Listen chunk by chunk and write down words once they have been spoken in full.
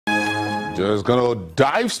Just going to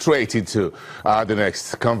dive straight into the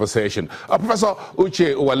next conversation. Professor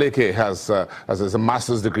Uche Uwaleke has a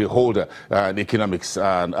master's degree holder in economics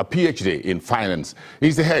and a PhD in finance.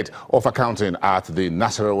 He's the head of accounting at the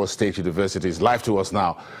Nasarawa State University. He's live to us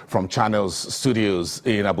now from Channels Studios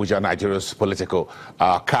in Abuja, Nigeria's political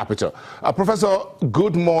capital. Professor,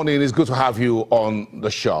 good morning. It's good to have you on the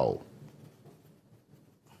show.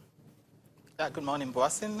 Yeah, good morning,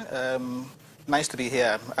 Boasin. Nice to be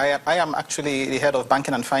here. I am actually the head of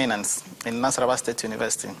banking and finance in Nasarawa State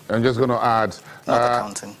University. I'm just going to add... Not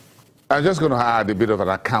accounting. I'm just going to add a bit of an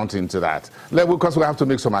accounting to that. Because we have to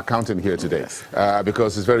make some accounting here today, yes.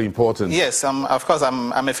 Because it's very important. Yes, of course,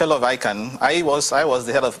 I'm a fellow of ICANN. I was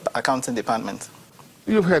the head of accounting department.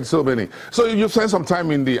 You've had so many. So you've spent some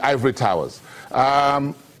time in the ivory towers.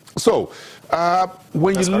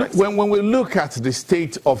 When we look at the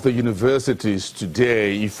state of the universities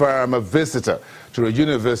today, if I'm a visitor to a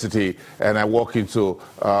university and I walk into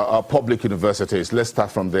public universities, let's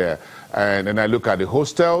start from there, and I look at the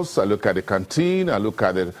hostels, I look at the canteen, I look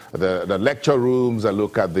at the lecture rooms, I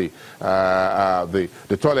look at the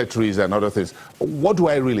toiletries and other things, what do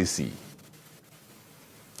I really see?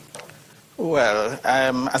 Well,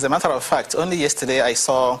 as a matter of fact, only yesterday I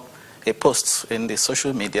saw a post in the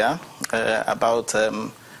social media about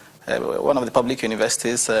one of the public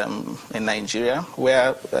universities in Nigeria,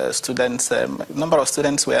 where a number of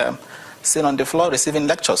students were sitting on the floor receiving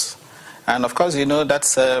lectures. And of course, you know,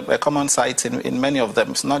 that's a common sight in many of them.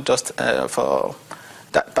 It's not just for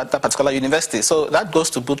that particular university. So that goes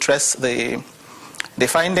to buttress the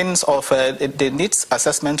findings of the NEET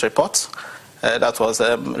assessment report that was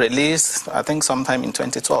released, I think, sometime in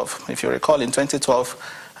 2012. If you recall, in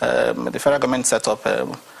 2012, the federal government set up a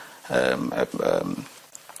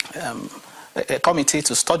committee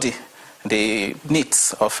to study the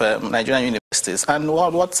needs of Nigerian universities. And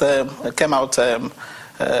what came out,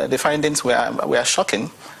 the findings were shocking.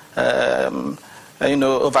 You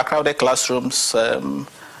know, overcrowded classrooms,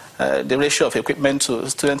 the ratio of equipment to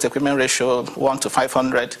student equipment ratio 1 to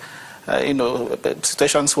 500. You know,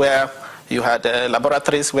 situations where you had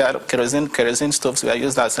laboratories where kerosene stoves were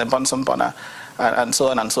used as a Bunsen burner, and so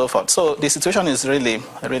on and so forth. So the situation is really,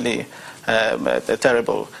 really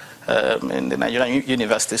terrible in the Nigerian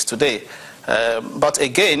universities today. But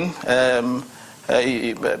again,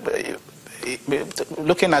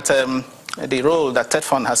 looking at the role that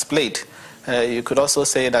TETFund has played, you could also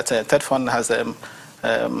say that TETFund has,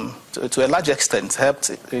 to a large extent, helped,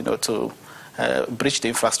 you know, to bridge the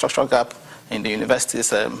infrastructure gap in the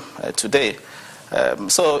universities today.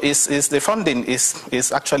 So the funding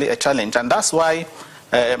is actually a challenge, and that's why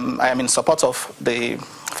I am in support of the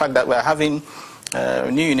fact that we're having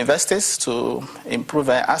new universities to improve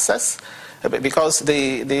access, because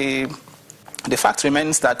the fact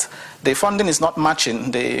remains that the funding is not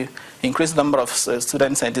matching the increased number of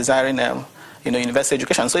students desiring university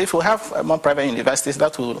education. So if we have more private universities,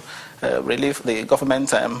 that will relieve the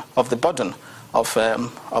government of the burden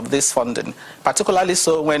of this funding, particularly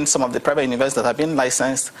so when some of the private universities that have been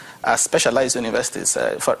licensed as specialized universities.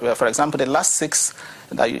 For example, the last 6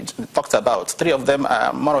 that you talked about, 3 of them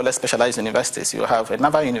are more or less specialized universities. You have a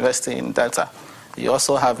Naval University in Delta. You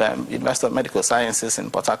also have University of Medical Sciences in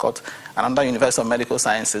Port Harcourt, and another University of Medical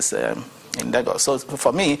Sciences in Lagos. So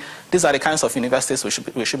for me, these are the kinds of universities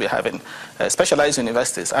we should be having, specialized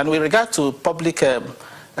universities. And with regard to public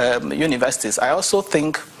universities, I also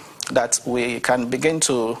think that we can begin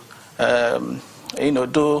to,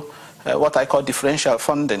 do what I call differential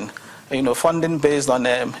funding, funding based on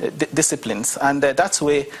disciplines. And that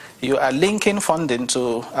way, you are linking funding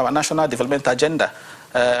to our national development agenda.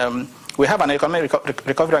 We have an economic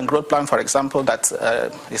recovery and growth plan, for example, that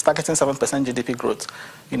is targeting 7% GDP growth,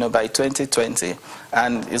 by 2020,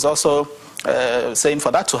 and is also saying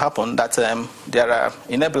for that to happen that there are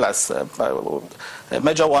enablers. A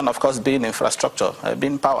major one, of course, being infrastructure,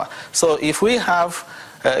 being power. So if we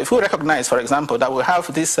recognize, for example, that we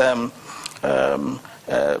have this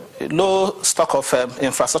low stock of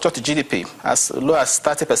infrastructure to GDP, as low as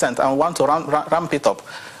 30%, and want to ramp it up,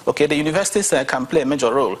 okay, the universities can play a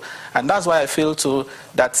major role. And that's why I feel too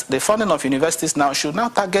that the funding of universities now should now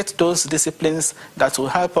target those disciplines that will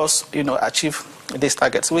help us, achieve these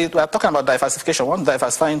targets. We are talking about diversification. We want to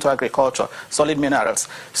diversify into agriculture, solid minerals.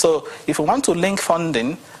 So if we want to link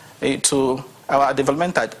funding to our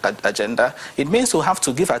development agenda, it means we have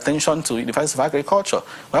to give attention to University of Agriculture.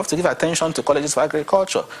 We have to give attention to colleges of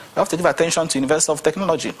agriculture. We have to give attention to University of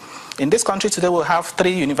Technology. In this country today, we have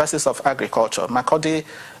 3 universities of agriculture: Makurdi,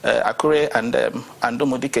 Akure, and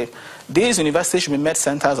Umudike. These universities should be made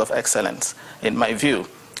centers of excellence, in my view.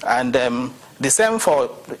 And The same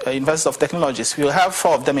for Universities of Technologies. We have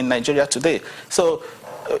 4 of them in Nigeria today. So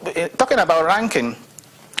talking about ranking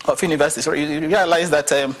of universities, you realize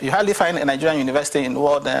that you hardly find a Nigerian university in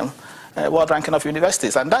world ranking of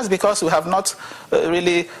universities, and that's because we have not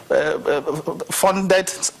really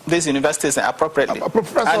funded these universities appropriately.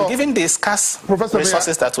 And given the scarce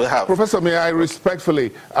resources that we have. Professor, may I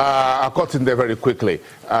respectfully cut in there very quickly,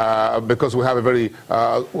 because we have a very,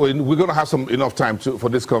 we're going to have enough time for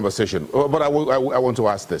this conversation. But I want to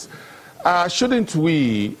ask this. Shouldn't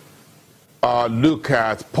we look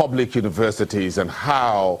at public universities and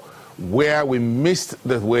where we missed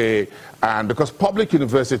the way, and because public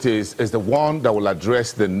universities is the one that will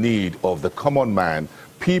address the need of the common man,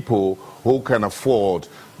 people who can afford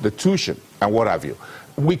the tuition and what have you.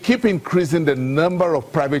 We keep increasing the number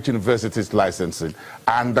of private universities licensing,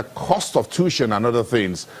 and the cost of tuition and other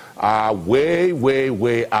things are way, way,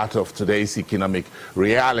 way out of today's economic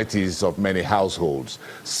realities of many households.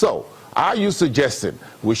 So, are you suggesting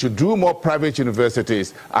we should do more private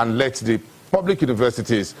universities and let the public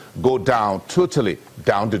universities go totally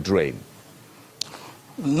down the drain?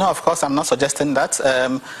 No, of course, I'm not suggesting that.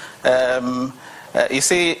 You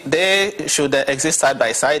see, they should exist side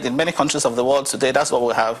by side. In many countries of the world today, that's what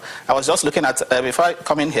we have. I was just looking at, before I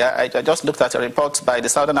come in here, I just looked at a report by the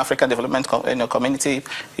Southern African Development Community,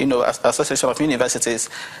 Association of Universities.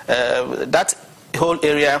 That whole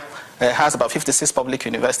area has about 56 public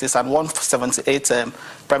universities and 178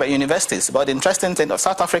 private universities. But the interesting thing,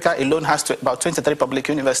 South Africa alone has about 23 public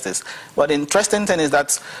universities. But the interesting thing is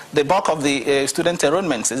that the bulk of the student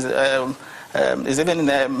enrollment is even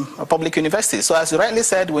in public universities. So as you rightly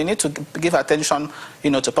said, we need to give attention,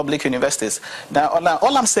 to public universities. Now,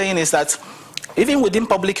 all I'm saying is that even within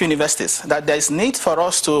public universities, that there is need for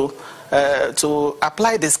us to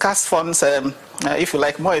apply the scarce funds, if you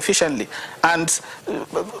like, more efficiently. And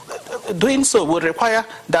doing so would require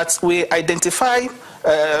that we identify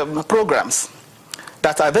programs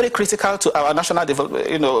that are very critical to our national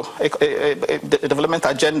development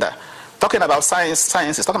agenda. Talking about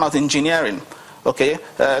sciences, talking about engineering, okay,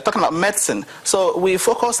 talking about medicine. So we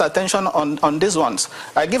focus attention on these ones.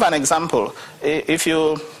 I give an example. If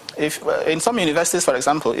in some universities, for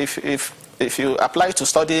example, if you apply to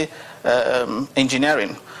study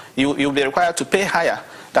engineering, you'll be required to pay higher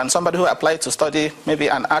than somebody who applied to study maybe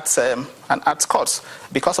an arts course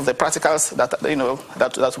because of the practicals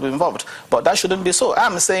that will be involved. But that shouldn't be so.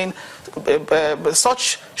 I'm saying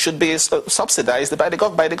such should be subsidized by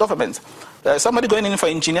the government. Somebody going in for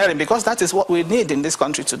engineering, because that is what we need in this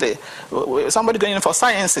country today. Somebody going in for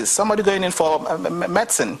sciences, somebody going in for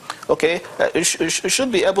medicine, okay,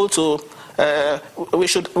 should be able to, we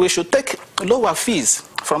should take lower fees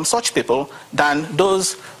from such people than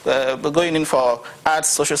those going in for arts,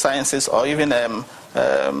 social sciences, or even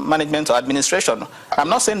management or administration. I'm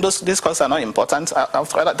not saying these courses are not important.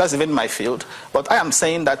 That's even my field. But I am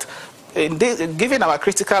saying that given our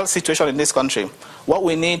critical situation in this country, what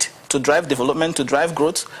we need to drive development, to drive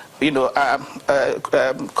growth,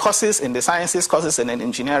 courses in the sciences, courses in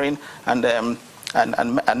engineering, and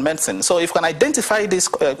medicine. So if we can identify these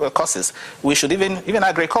courses, we should even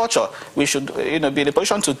agriculture, we should be in a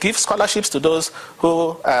position to give scholarships to those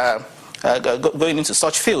who going into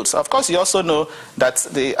such fields. Of course, you also know that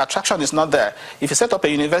the attraction is not there. If you set up a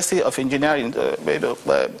university of engineering,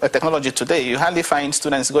 technology today, you hardly find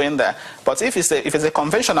students going there. But if it's a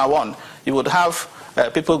conventional one, you would have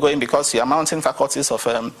people going because you are mounting faculties of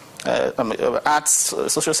arts,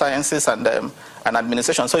 social sciences, and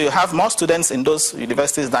administration. So you have more students in those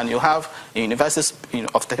universities than you have in universities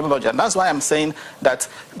of technology. And that's why I'm saying that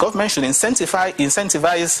government should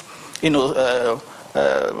incentivize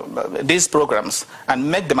these programs and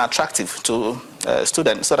make them attractive to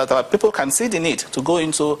students so that our people can see the need to go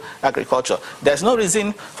into agriculture. There's no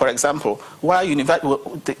reason, for example, why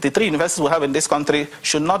the 3 universities we have in this country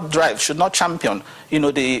should not champion,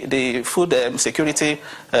 the food security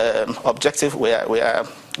objective we are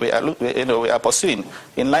pursuing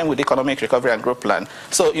in line with the Economic Recovery and Growth Plan.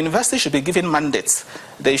 So universities should be given mandates.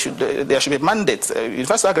 There should be mandates.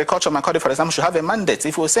 University of Agriculture, Makurdi, for example, should have a mandate.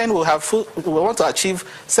 If we're saying we want to achieve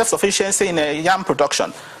self-sufficiency in yam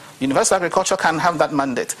production, University of Agriculture can have that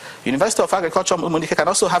mandate. University of Agriculture, Umunike, can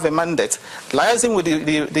also have a mandate, liaising with the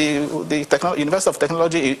University of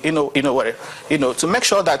Technology, to make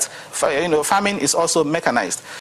sure that farming is also mechanized.